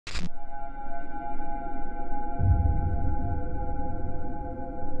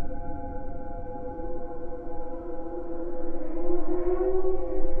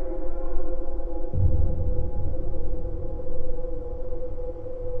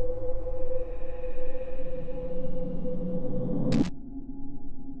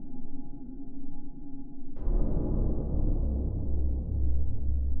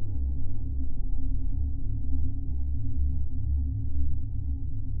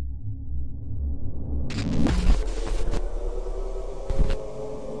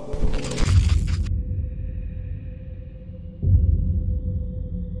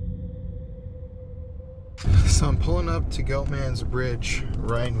pulling up to Goatman's Bridge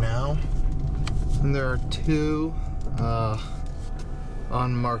right now, and there are two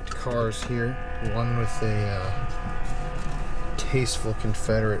unmarked cars here. One with a tasteful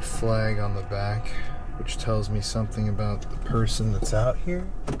Confederate flag on the back, which tells me something about the person that's out here.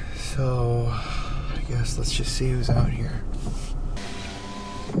 So I guess let's just see who's out here.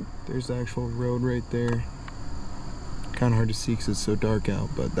 There's the actual road right there. Kind of hard to see because it's so dark out,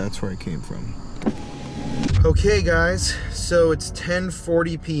 but that's where I came from. Okay guys, so it's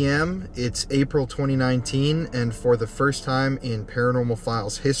 10:40 p.m. It's April 2019, and for the first time in Paranormal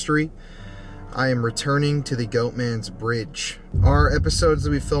Files history, I am returning to the Goatman's Bridge. Our episodes that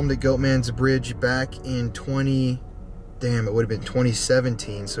we filmed at Goatman's Bridge back in it would have been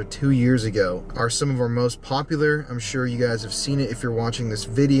 2017, so 2 years ago, are some of our most popular. I'm sure you guys have seen it if you're watching this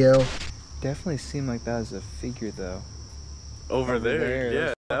video. Definitely seemed like that was a figure though. Over there.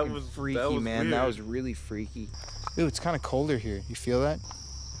 Yeah, that was freaky, that was man. Weird. That was really freaky. Ooh, it's kind of colder here. You feel that?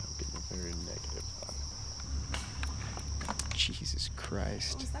 I'm getting a very negative vibe. Jesus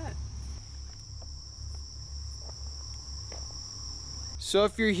Christ. What was that? So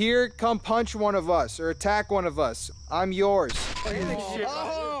if you're here, come punch one of us or attack one of us. I'm yours. Oh,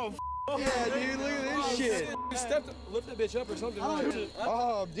 yeah, dude, look at this shit. Lift that bitch up or something.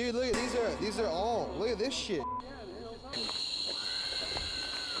 Oh, dude, look at these are all. Look at this shit.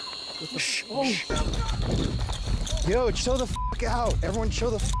 Yo, chill the fuck out. Everyone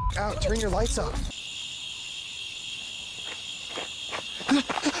chill the fuck out. Turn your lights off.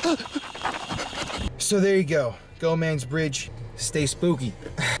 So there you go. Goatman's Bridge. Stay spooky.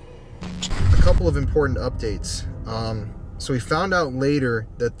 A couple of important updates. So we found out later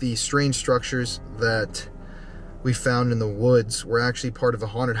that the strange structures that we found in the woods were actually part of a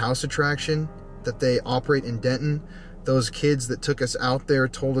haunted house attraction that they operate in Denton. Those kids that took us out there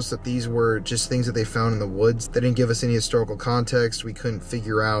told us that these were just things that they found in the woods. They didn't give us any historical context. We couldn't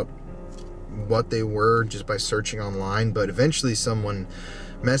figure out what they were just by searching online, but eventually someone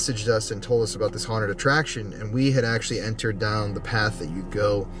messaged us and told us about this haunted attraction, and we had actually entered down the path that you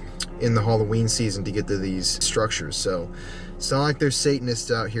go in the Halloween season to get to these structures. So it's not like there's Satanists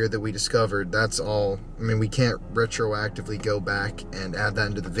out here that we discovered. That's all. I mean, we can't retroactively go back and add that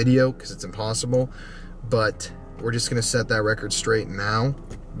into the video because it's impossible, but we're just gonna set that record straight now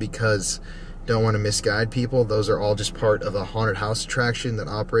because don't want to misguide people. Those are all just part of a haunted house attraction that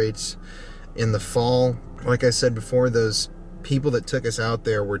operates in the fall. Like I said before, those people that took us out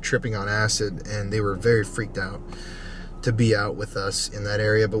there were tripping on acid and they were very freaked out to be out with us in that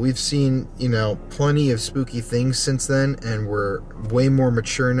area. But we've seen, you know, plenty of spooky things since then, and we're way more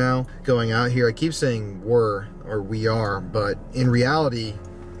mature now going out here. I keep saying we are, but in reality,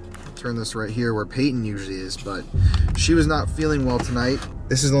 turn this right here where Peyton usually is, but she was not feeling well tonight.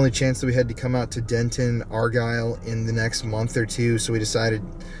 This is the only chance that we had to come out to Denton, Argyle in the next month or two, so we decided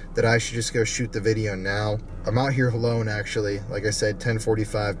that I should just go shoot the video now. I'm out here alone actually, like I said,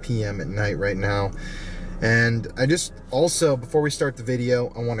 10:45 p.m. at night right now. And I just also, before we start the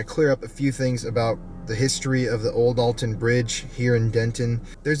video, I want to clear up a few things about the history of the Old Alton Bridge here in Denton.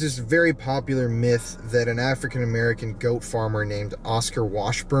 There's this very popular myth that an African-American goat farmer named Oscar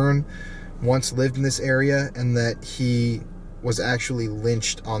Washburn once lived in this area, and that he was actually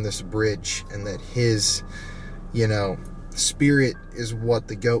lynched on this bridge, and that his, you know, spirit is what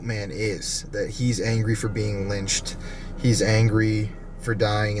the Goatman is, that he's angry for being lynched. He's angry for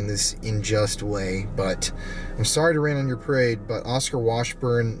dying in this unjust way. But I'm sorry to rain on your parade, but Oscar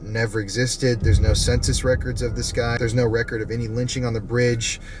Washburn never existed. There's no census records of this guy. There's no record of any lynching on the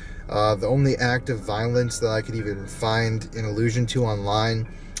bridge. The only act of violence that I could even find an allusion to online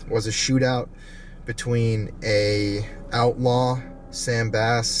was a shootout between a outlaw, Sam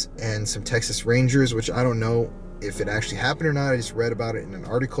Bass, and some Texas Rangers, which I don't know if it actually happened or not. I just read about it in an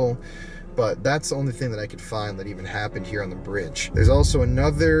article. But that's the only thing that I could find that even happened here on the bridge. There's also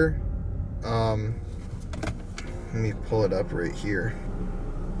another, let me pull it up right here.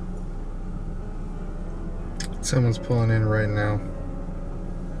 Someone's pulling in right now.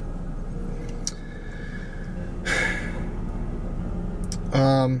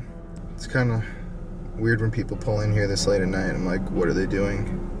 It's kind of weird when people pull in here this late at night. I'm like, what are they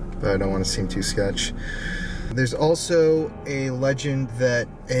doing? But I don't want to seem too sketch. There's also a legend that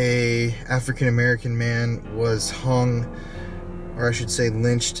a African-American man was hung, or I should say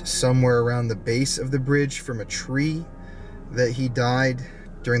lynched, somewhere around the base of the bridge from a tree, that he died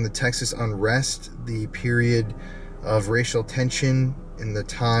during the Texas unrest, the period of racial tension in the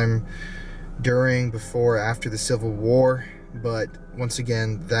time during, before, after the Civil War. but once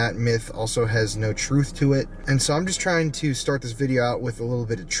again, that myth also has no truth to it. And so I'm just trying to start this video out with a little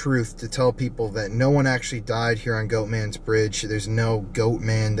bit of truth to tell people that no one actually died here on Goatman's Bridge. There's no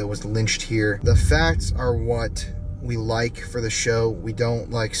Goatman that was lynched here. The facts are what we like for the show. We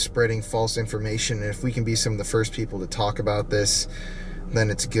don't like spreading false information, and if we can be some of the first people to talk about this, then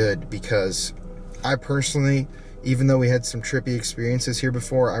it's good, because I personally, even though we had some trippy experiences here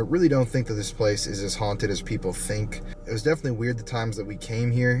before, I really don't think that this place is as haunted as people think. It was definitely weird the times that we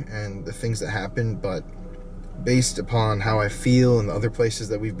came here and the things that happened, but based upon how I feel and the other places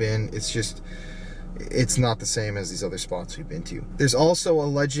that we've been, it's not the same as these other spots we've been to. There's also a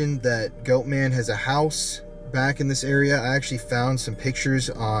legend that Goatman has a house back in this area. I actually found some pictures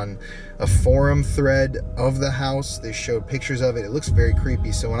on a forum thread of the house. They showed pictures of it. It looks very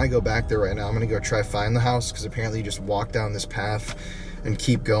creepy. So when I go back there right now, I'm gonna go try find the house, because apparently you just walk down this path and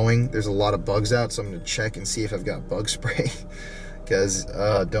keep going. There's a lot of bugs out, so I'm gonna check and see if I've got bug spray, because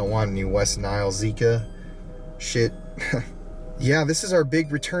don't want any West Nile Zika shit. Yeah, this is our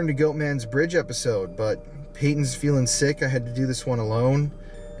big return to Goatman's Bridge episode, but Peyton's feeling sick. I had to do this one alone,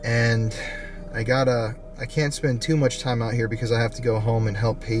 and I can't spend too much time out here because I have to go home and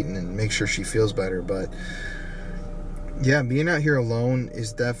help Peyton and make sure she feels better. But yeah, being out here alone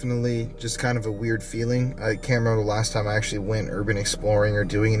is definitely just kind of a weird feeling. I can't remember the last time I actually went urban exploring or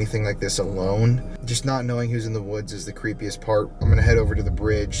doing anything like this alone. Just not knowing who's in the woods is the creepiest part. I'm gonna head over to the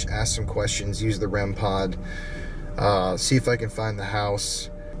bridge, ask some questions, use the REM pod, see if I can find the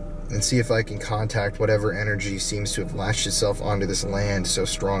house, and see if I can contact whatever energy seems to have latched itself onto this land so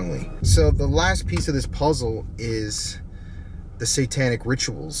strongly. So the last piece of this puzzle is the satanic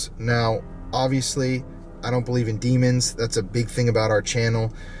rituals. Now, obviously, I don't believe in demons. That's a big thing about our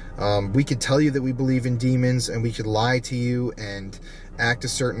channel. We could tell you that we believe in demons, and we could lie to you and act a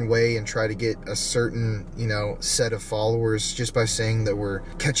certain way and try to get a certain, set of followers just by saying that we're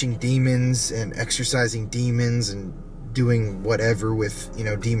catching demons and exorcising demons and doing whatever with,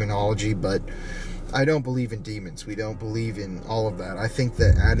 demonology, but I don't believe in demons. We don't believe in all of that. I think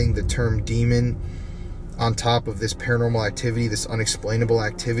that adding the term demon on top of this paranormal activity, this unexplainable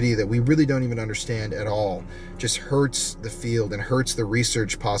activity that we really don't even understand at all, just hurts the field and hurts the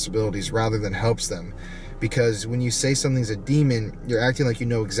research possibilities rather than helps them. Because when you say something's a demon, you're acting like you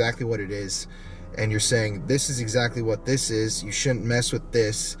know exactly what it is, and you're saying, this is exactly what this is, you shouldn't mess with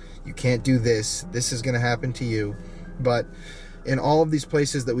this, you can't do this, this is going to happen to you. But in all of these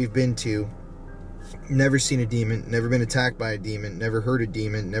places that we've been to, never seen a demon, never been attacked by a demon, never heard a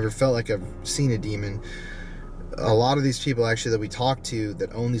demon, never felt like I've seen a demon. A lot of these people actually that we talk to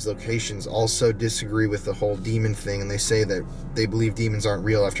that own these locations also disagree with the whole demon thing, and they say that they believe demons aren't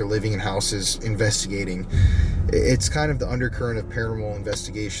real after living in houses investigating. It's kind of the undercurrent of paranormal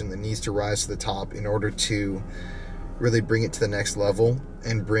investigation that needs to rise to the top in order to really bring it to the next level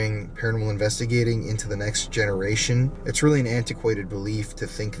and bring paranormal investigating into the next generation. It's really an antiquated belief to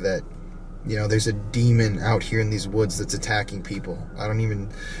think that, there's a demon out here in these woods that's attacking people.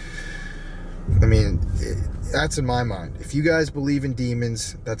 That's in my mind. If you guys believe in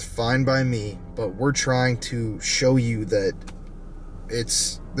demons, that's fine by me, but we're trying to show you that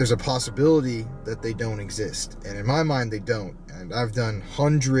there's a possibility that they don't exist. And in my mind, they don't. And I've done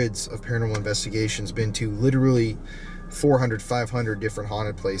hundreds of paranormal investigations, been to literally 400, 500 different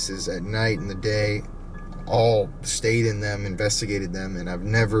haunted places at night and the day, all stayed in them, investigated them, and I've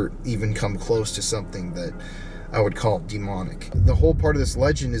never even come close to something that I would call demonic. The whole part of this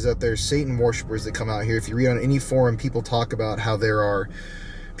legend is that there's Satan worshipers that come out here. If you read on any forum, people talk about how there are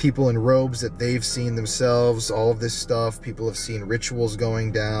people in robes that they've seen themselves, all of this stuff. People have seen rituals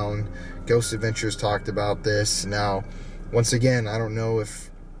going down. Ghost Adventures talked about this. Now, once again, I don't know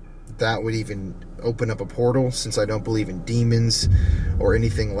if that would even open up a portal, since I don't believe in demons or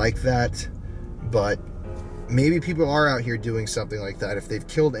anything like that, but maybe people are out here doing something like that. If they've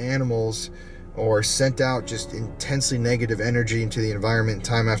killed animals or sent out just intensely negative energy into the environment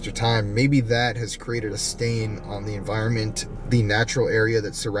time after time, maybe that has created a stain on the environment, the natural area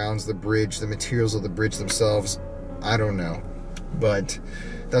that surrounds the bridge, the materials of the bridge themselves. I don't know, but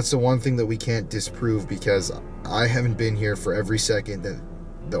that's the one thing that we can't disprove, because I haven't been here for every second that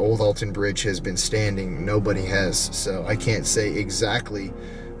the old Alton Bridge has been standing. Nobody has, so I can't say exactly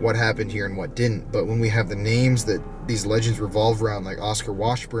what happened here and what didn't. But when we have the names that these legends revolve around, like Oscar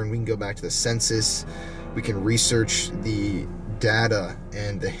Washburn, we can go back to the census, we can research the data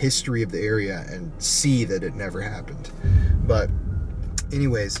and the history of the area and see that it never happened. But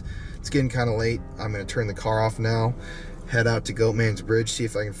anyways, it's getting kind of late. I'm going to turn the car off now, head out to Goatman's Bridge, see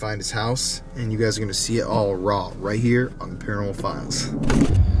if I can find his house, and you guys are going to see it all raw right here on the Paranormal Files.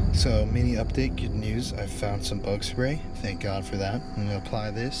 So, mini update, good news. I found some bug spray. Thank God for that. I'm gonna apply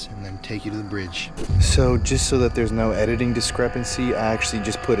this and then take you to the bridge. So, just so that there's no editing discrepancy, I actually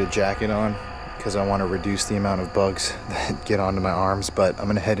just put a jacket on because I want to reduce the amount of bugs that get onto my arms. But I'm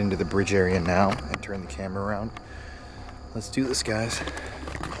gonna head into the bridge area now and turn the camera around. Let's do this, guys.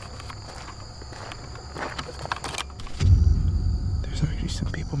 There's actually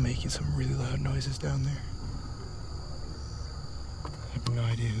some people making some really loud noises down there. I have no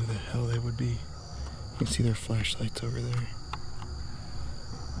idea who the hell they would be. You can see their flashlights over there.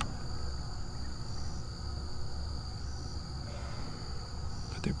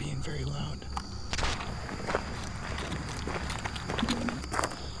 But they're being very loud.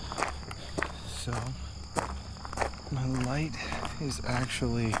 So, my light is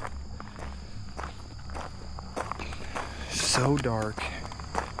actually so dark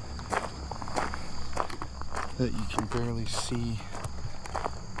that you can barely see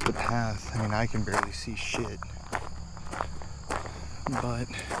the path. I mean, I can barely see shit. But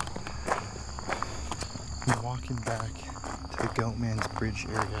I'm walking back to the Goatman's Bridge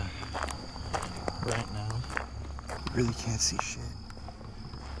area right now. You really can't see shit.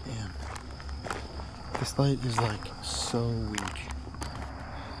 Damn. This light is like so weak.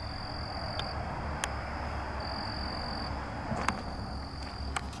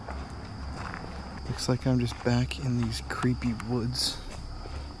 Looks like I'm just back in these creepy woods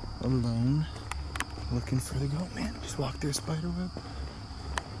alone, looking for the Goatman. Just walk through a spider web.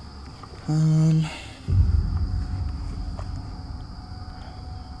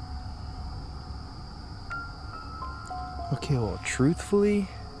 Okay, well, truthfully,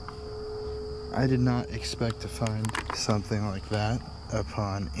 I did not expect to find something like that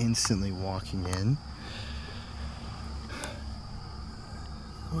upon instantly walking in.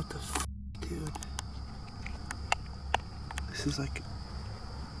 What the f***, dude? This is like...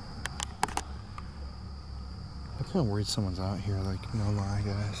 I'm kind of worried someone's out here, like, no lie,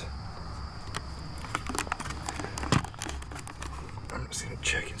 guys. I'm just gonna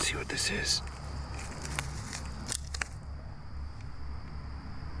check and see what this is.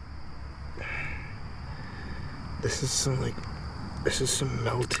 This is some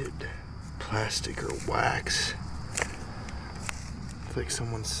melted plastic or wax. It's like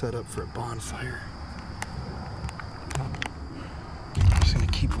someone set up for a bonfire. I'm just gonna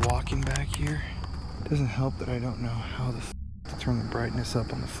keep walking back here. It doesn't help that I don't know how the f to turn the brightness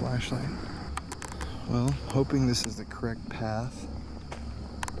up on the flashlight. Well, hoping this is the correct path.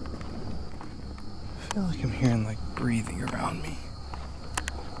 I feel like I'm hearing like breathing around me.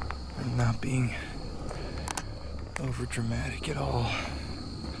 I'm not being over dramatic at all.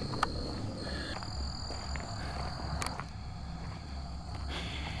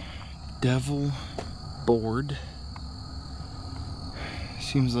 Devil board.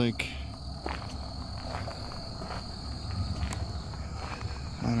 Seems like,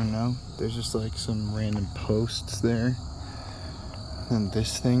 I don't know, there's just like some random posts there. And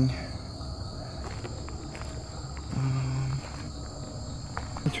this thing.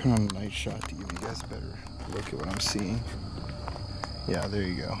 Let me turn on a night shot to give you guys a better look at what I'm seeing. Yeah, there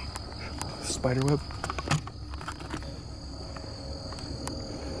you go. Spider web.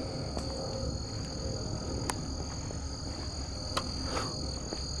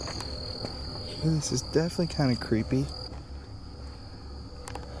 This is definitely kind of creepy.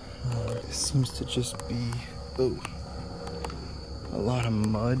 This seems to just be, a lot of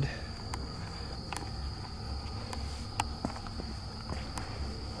mud.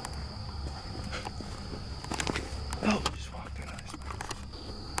 Just walked in.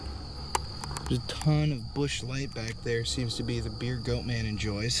 There's a ton of bush light back there. Seems to be the beer Goatman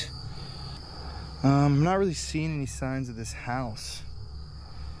enjoys. I'm not really seeing any signs of this house.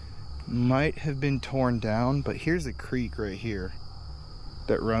 Might have been torn down, but here's a creek right here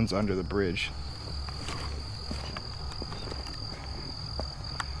that runs under the bridge.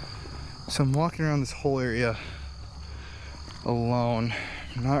 So I'm walking around this whole area alone.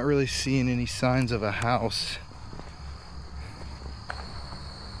 I'm not really seeing any signs of a house.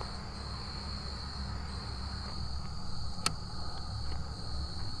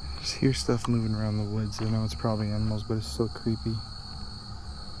 Just hear stuff moving around the woods. I know it's probably animals, but it's so creepy.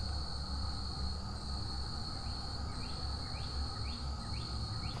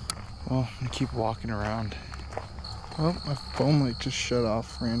 Well, I'm gonna keep walking around. Oh, my phone light just shut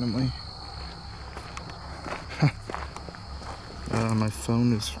off randomly. My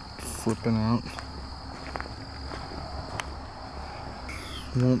phone is flipping out.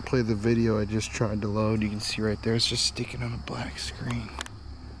 Won't play the video I just tried to load. You can see right there, it's just sticking on a black screen.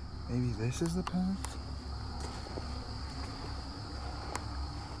 Maybe this is the path?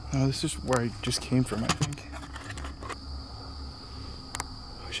 No, this is where I just came from, I think.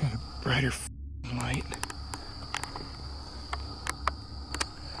 I wish I had a brighter light.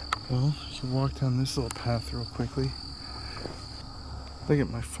 Well, I can walk down this little path real quickly. Look at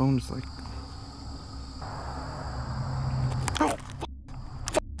my phone's like... Oh!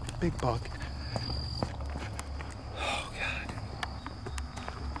 Big bug. Oh, God.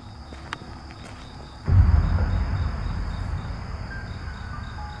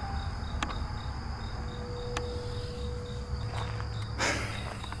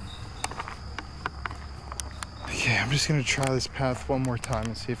 Okay, I'm just gonna try this path one more time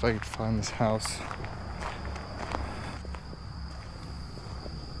and see if I can find this house.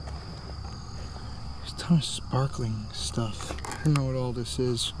 There's a ton of sparkling stuff. I don't know what all this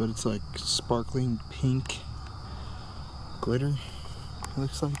is, but it's like sparkling pink glitter, it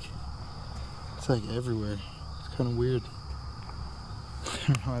looks like. It's like everywhere. It's kind of weird. I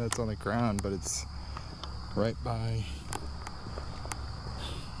don't know why that's on the ground, but it's right by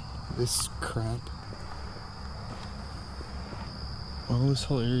this crap. Well, this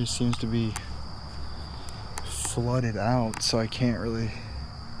whole area seems to be flooded out, so I can't really...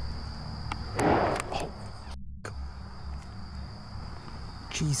 Oh.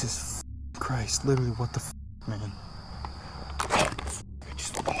 Jesus Christ, literally, what the f, man? I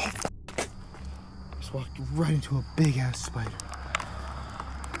just walked right into a big ass spider.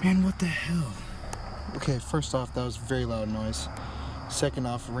 Man, what the hell? Okay, first off, that was a very loud noise. Second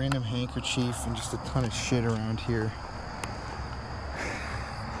off, random handkerchief and just a ton of shit around here.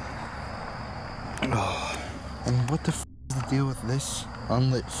 Oh, and what the f is the deal with this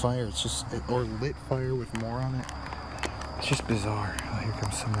unlit fire? It's just, or lit fire with more on it. It's just bizarre. Oh, here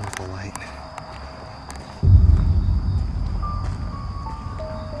comes someone with a light.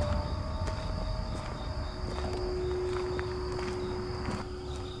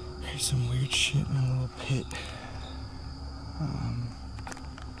 There's some weird shit in a little pit.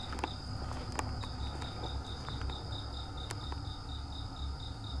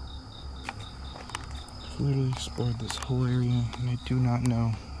 Literally explored this whole area and I do not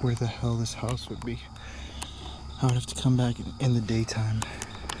know where the hell this house would be. I would have to come back in the daytime.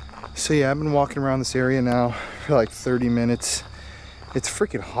 So yeah, I've been walking around this area now for like 30 minutes. It's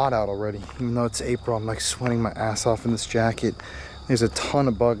freaking hot out already. Even though it's April, I'm like sweating my ass off in this jacket. There's a ton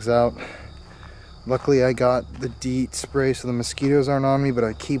of bugs out. Luckily I got the DEET spray so the mosquitoes aren't on me, but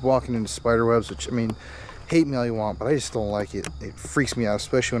I keep walking into spider webs, which, I mean, hate me all you want, but I just don't like it. It freaks me out,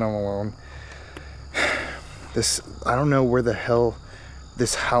 especially when I'm alone. I don't know where the hell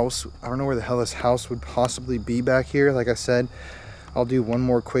this house would possibly be back here. Like I said, I'll do one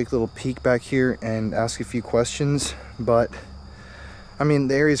more quick little peek back here and ask a few questions, but I mean,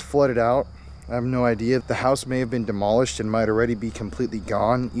 the area's flooded out. I have no idea. The house may have been demolished and might already be completely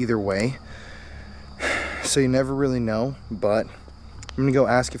gone either way. So you never really know, but I'm gonna go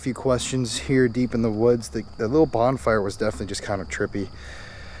ask a few questions here deep in the woods. The little bonfire was definitely just kind of trippy.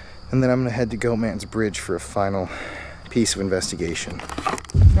 And then I'm gonna head to Goatman's Bridge for a final piece of investigation.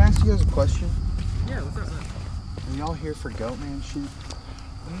 Can I ask you guys a question? Yeah, what's up, man? Are y'all here for Goatman sheep?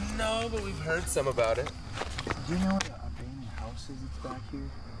 No, but we've heard some about it. Do you know what the abandoned house is that's back here?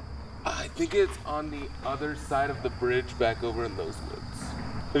 I think it's on the other side of the bridge back over in those woods.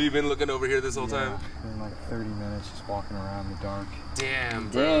 Have you been looking over here this whole time? In like 30 minutes just walking around in the dark. Damn,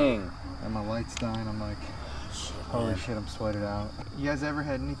 bro. Dang. And my light's dying. I'm like, holy shit, I'm sweated out. You guys ever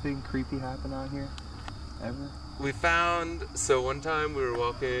had anything creepy happen out here? Ever? We found, so one time we were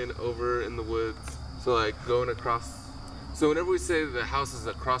walking over in the woods, so like going across, so whenever we say the house is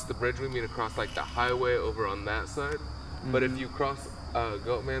across the bridge, we mean across like the highway over on that side. But if you cross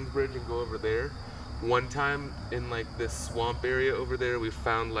Goatman's Bridge and go over there, one time in like this swamp area over there, we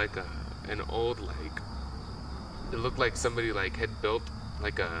found like an old, like, it looked like somebody like had built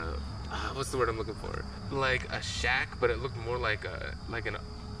like a, what's the word I'm looking for? Like a shack, but it looked more like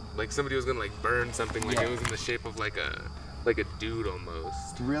like somebody was gonna like burn something. Like it was in the shape of like a dude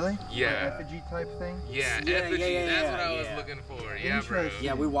almost. Really? Yeah. Like effigy type thing? Yeah, effigy. That's what I was looking for. Yeah, bro.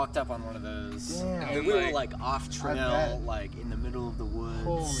 Yeah, we walked up on one of those. Damn. And we were like off trail, like in the middle of the woods.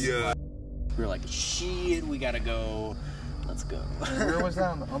 Holy Yeah. We were like, shit, we gotta go. Let's go. Where was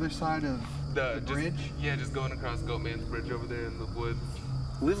that? On the other side of the bridge? Yeah, just going across Goatman's Bridge over there in the woods.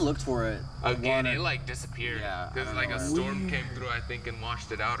 We've looked for it. Again, it like disappeared. Yeah, Because like a storm came through, I think, and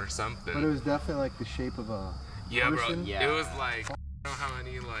washed it out or something. But it was definitely like the shape of a person. Bro. Yeah. It was like, I don't know how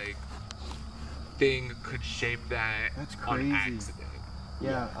any like thing could shape that That's crazy. on accident.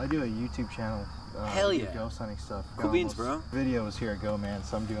 Yeah, I do a YouTube channel Hell yeah. ghost hunting stuff. Cool beans, bro. Video was here at Goatman,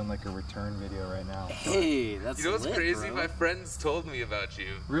 so I'm doing like a return video right now. Hey, that's You know what's lit, crazy? bro. My friends told me about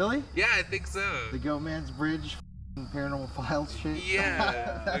you. Really? Yeah, I think so. The Goatman's Bridge Paranormal Files shit?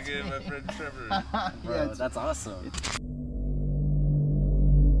 Yeah. That's Okay, me. my friend Trevor. Bro, Yeah, that's awesome.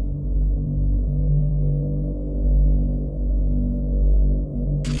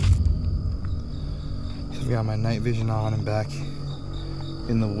 I've got my night vision on and back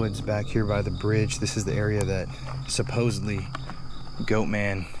in the woods back here by the bridge. This is the area that supposedly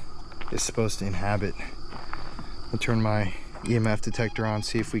Goatman is supposed to inhabit. I'll turn my EMF detector on,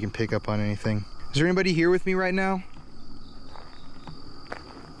 see if we can pick up on anything. Is there anybody here with me right now?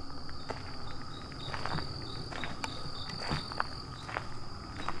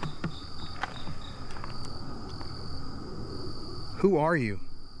 Who are you?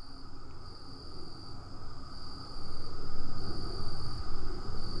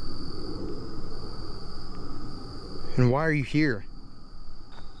 And why are you here?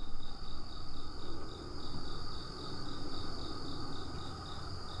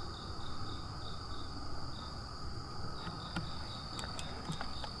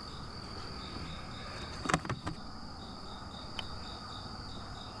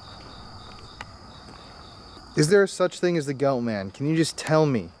 Is there such thing as the Goatman? Can you just tell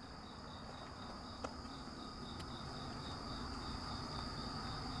me?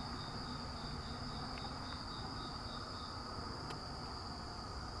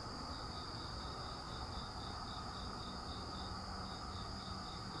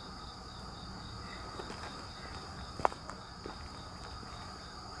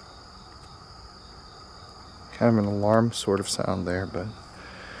 Kind of an alarm sort of sound there, but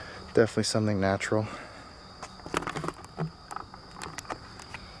definitely something natural.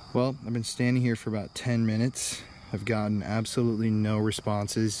 Well, I've been standing here for about 10 minutes. I've gotten absolutely no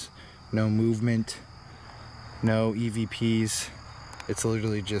responses, no movement, no EVPs. It's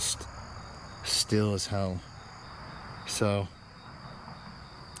literally just still as hell. So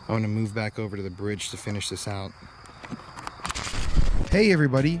I want to move back over to the bridge to finish this out. Hey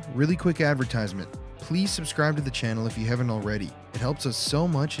everybody, really quick advertisement. Please subscribe to the channel if you haven't already. It helps us so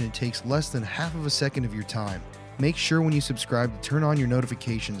much and it takes less than half of a second of your time. Make sure when you subscribe to turn on your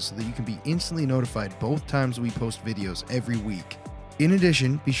notifications so that you can be instantly notified both times we post videos every week. In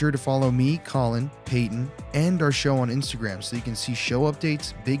addition, be sure to follow me, Colin, Peyton, and our show on Instagram so you can see show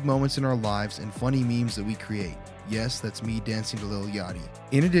updates, big moments in our lives, and funny memes that we create. Yes, that's me dancing to Lil Yachty.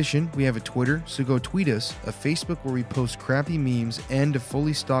 In addition, we have a Twitter, so go tweet us, a Facebook where we post crappy memes, and a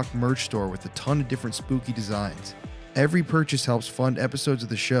fully stocked merch store with a ton of different spooky designs. Every purchase helps fund episodes of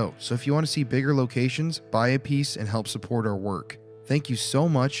the show, so if you want to see bigger locations, buy a piece and help support our work. Thank you so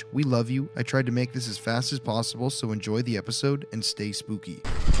much, we love you. I tried to make this as fast as possible, so enjoy the episode and stay spooky.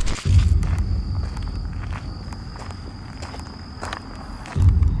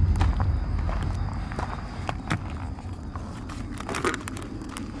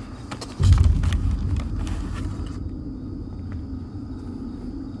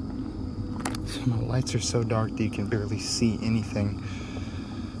 My lights are so dark that you can barely see anything,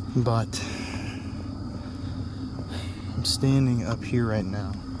 but I'm standing up here right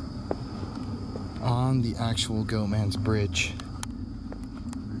now on the actual Goatman's Bridge.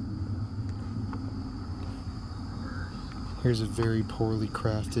 Here's a very poorly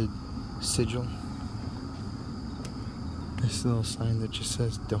crafted sigil. This little sign that just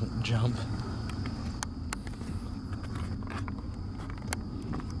says "Don't jump."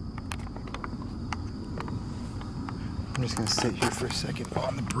 I'm just gonna sit here for a second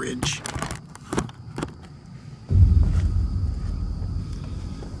on the bridge.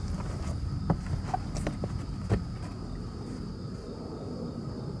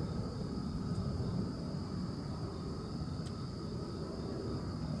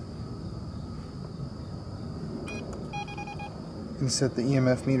 I'm gonna set the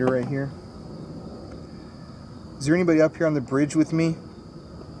EMF meter right here. Is there anybody up here on the bridge with me?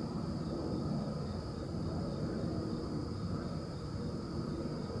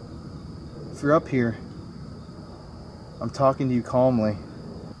 If you're up here, I'm talking to you calmly.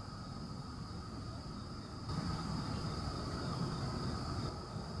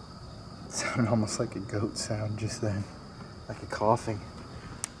 It sounded almost like a goat sound just then, like a coughing.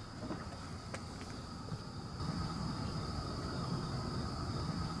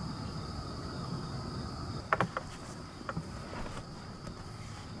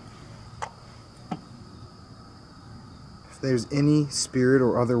 There's any spirit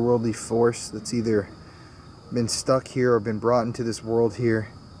or otherworldly force that's either been stuck here or been brought into this world here,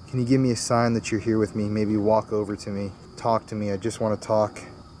 can you give me a sign that you're here with me? Maybe walk over to me, talk to me. I just want to talk.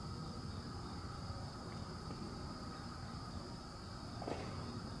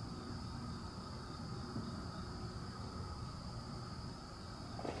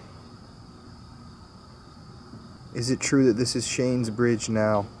 Is it true that this is Shane's bridge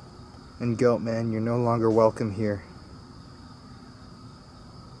now? And Goatman, you're no longer welcome here.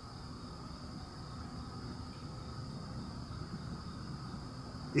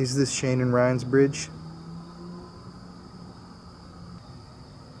 Is this Shane and Ryan's bridge?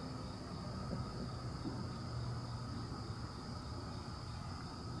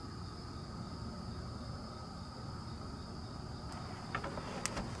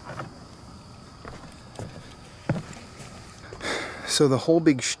 So the whole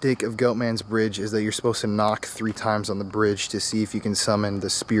big shtick of Goatman's bridge is that you're supposed to knock 3 times on the bridge to see if you can summon the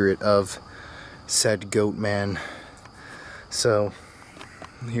spirit of said Goatman. So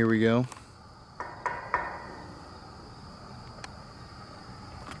here we go.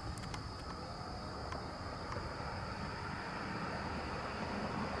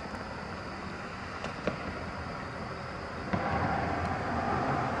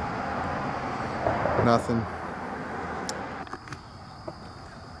 Nothing.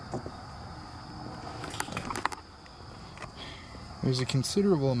 There's a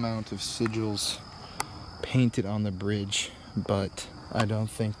considerable amount of sigils painted on the bridge, but I don't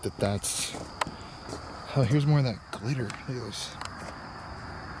think that that's... Oh, here's more of that glitter. Look at this.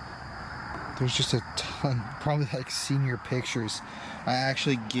 There's just a ton, probably like senior pictures. I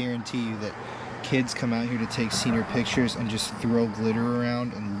actually guarantee you that kids come out here to take senior pictures and just throw glitter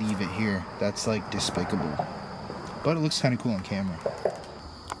around and leave it here. That's like despicable. But it looks kind of cool on camera.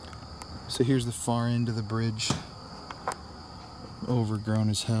 So here's the far end of the bridge. Overgrown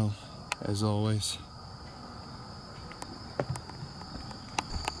as hell, as always.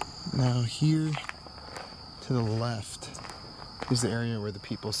 Now here to the left is the area where the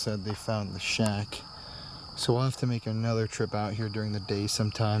people said they found the shack. So we'll have to make another trip out here during the day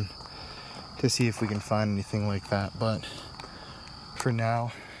sometime to see if we can find anything like that. But for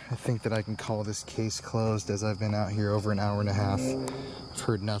now, I think that I can call this case closed, as I've been out here over an hour and a half. I've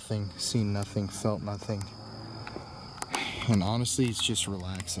heard nothing, seen nothing, felt nothing. And honestly, it's just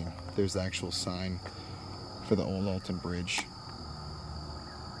relaxing. There's the actual sign for the Old Alton Bridge.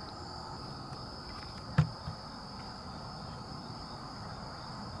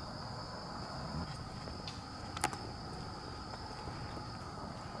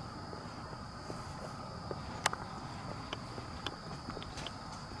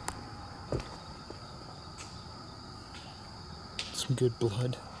 Some good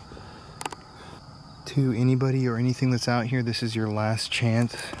blood. To anybody or anything that's out here, this is your last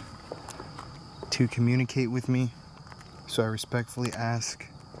chance to communicate with me. So I respectfully ask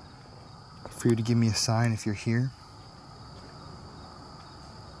for you to give me a sign if you're here.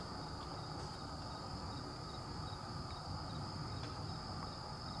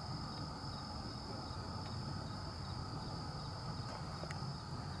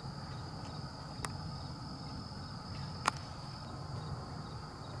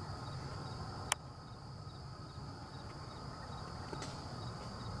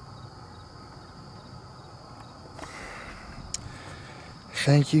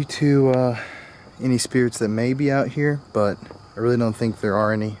 Thank you to any spirits that may be out here, but I really don't think there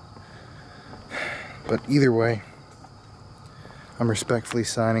are any. But either way, I'm respectfully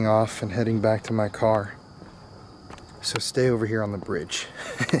signing off and heading back to my car. So stay over here on the bridge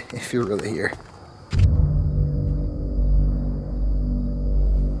if you're really here.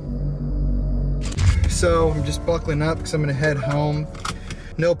 So I'm just buckling up because I'm gonna head home.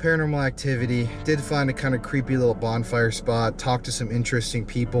 No paranormal activity. Did find a kind of creepy little bonfire spot, talked to some interesting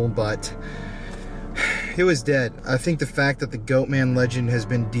people, but it was dead. I think the fact that the Goatman legend has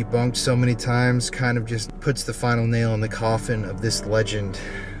been debunked so many times kind of just puts the final nail in the coffin of this legend.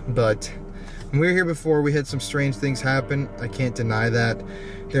 But when we were here before, we had some strange things happen. I can't deny that.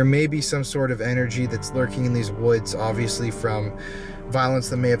 There may be some sort of energy that's lurking in these woods, obviously from violence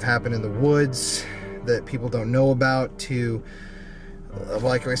that may have happened in the woods that people don't know about, to,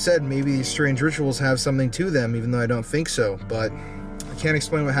 like I said, maybe these strange rituals have something to them, even though I don't think so. But I can't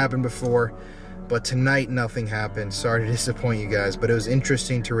explain what happened before. But tonight, nothing happened. Sorry to disappoint you guys, but it was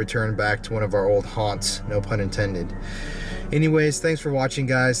interesting to return back to one of our old haunts, no pun intended. Anyways, thanks for watching,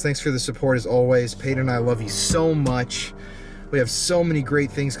 guys. Thanks for the support as always. Peyton and I love you so much. We have so many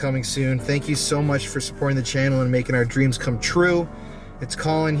great things coming soon. Thank you so much for supporting the channel and making our dreams come true. It's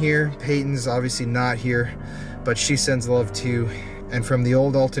Colin here. Peyton's obviously not here, but she sends love too. And from the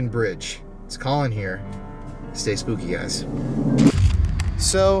Old Alton Bridge, it's Colin here. Stay spooky, guys.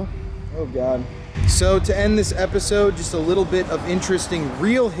 So, oh God. So to end this episode, just a little bit of interesting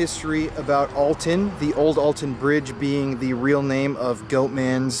real history about Alton, the Old Alton Bridge being the real name of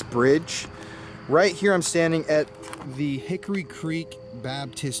Goatman's Bridge. Right here I'm standing at the Hickory Creek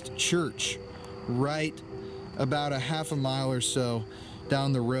Baptist Church, right about a half a mile or so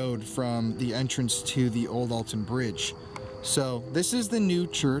down the road from the entrance to the Old Alton Bridge. So this is the new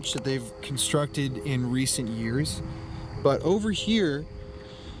church that they've constructed in recent years. But over here,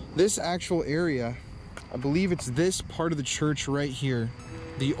 this actual area, I believe it's this part of the church right here,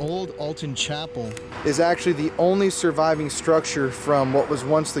 the Old Alton Chapel, is actually the only surviving structure from what was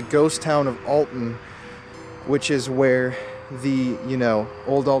once the ghost town of Alton, which is where the,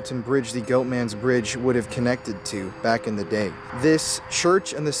 Old Alton Bridge, the Goatman's Bridge, would have connected to back in the day. This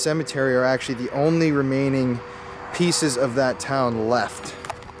church and the cemetery are actually the only remaining pieces of that town left.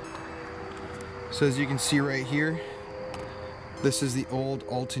 So as you can see right here, this is the Old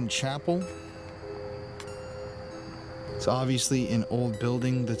Alton Chapel. It's obviously an old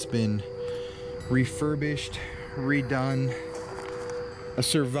building that's been refurbished, redone, a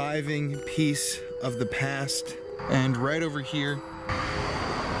surviving piece of the past. And right over here,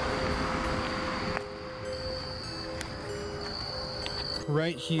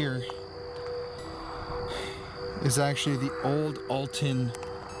 right here is actually the Old Alton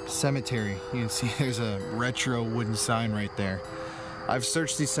Cemetery. You can see there's a retro wooden sign right there. I've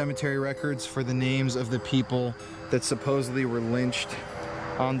searched these cemetery records for the names of the people that supposedly were lynched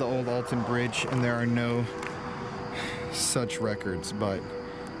on the Old Alton Bridge, and there are no such records, but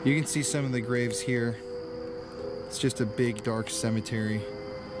you can see some of the graves here. It's just a big dark cemetery.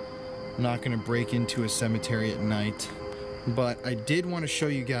 I'm not gonna break into a cemetery at night, but I did want to show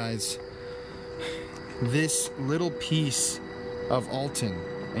you guys this little piece of Alton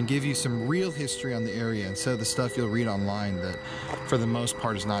and give you some real history on the area instead of the stuff you'll read online that for the most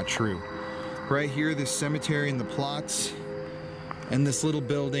part is not true. Right here, this cemetery and the plots, and this little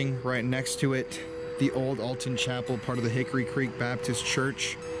building right next to it, the Old Alton Chapel, part of the Hickory Creek Baptist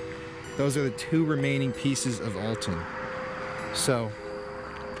Church. Those are the two remaining pieces of Alton. So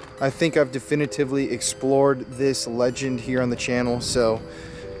I think I've definitively explored this legend here on the channel, so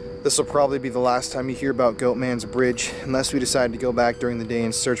this will probably be the last time you hear about Goatman's Bridge, unless we decide to go back during the day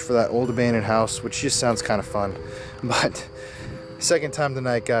and search for that old abandoned house, which just sounds kind of fun. But second time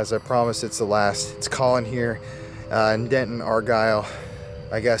tonight, guys, I promise it's the last. It's Colin here in Denton, Argyle,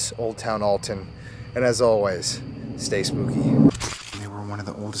 I guess Old Town Alton. And as always, stay spooky. They were one of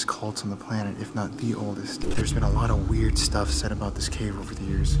the oldest cults on the planet, if not the oldest. There's been a lot of weird stuff said about this cave over the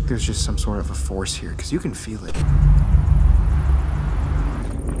years. There's just some sort of a force here, because you can feel it.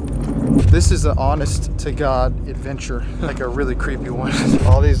 This is an honest to God adventure, like a really creepy one.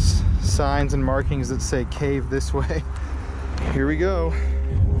 All these signs and markings that say cave this way. Here we go.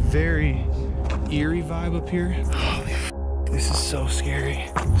 Very eerie vibe up here. Holy f, this is so scary.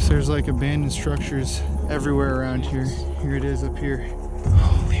 So there's like abandoned structures everywhere around here. Here it is up here.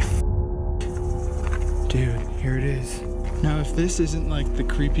 Holy f, dude, here it is. Now if this isn't like the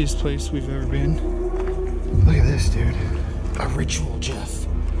creepiest place we've ever been, look at this, dude. A ritual, Jeff.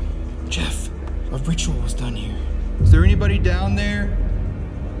 Jeff, a ritual was done here. Is there anybody down there?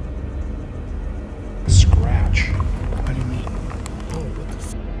 Scratch. What do you mean? Oh, what the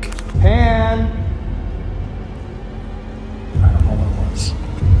f? Pan! I don't know what it was.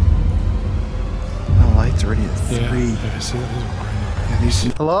 The light's already at 3. Yeah, see that? Yeah, these.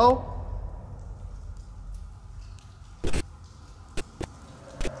 Hello?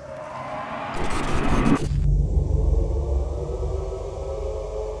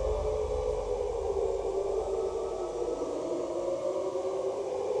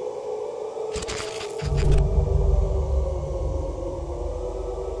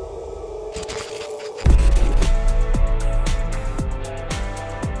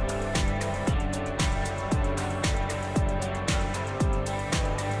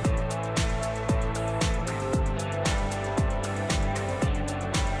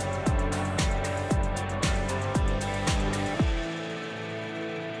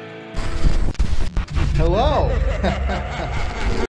 Hello.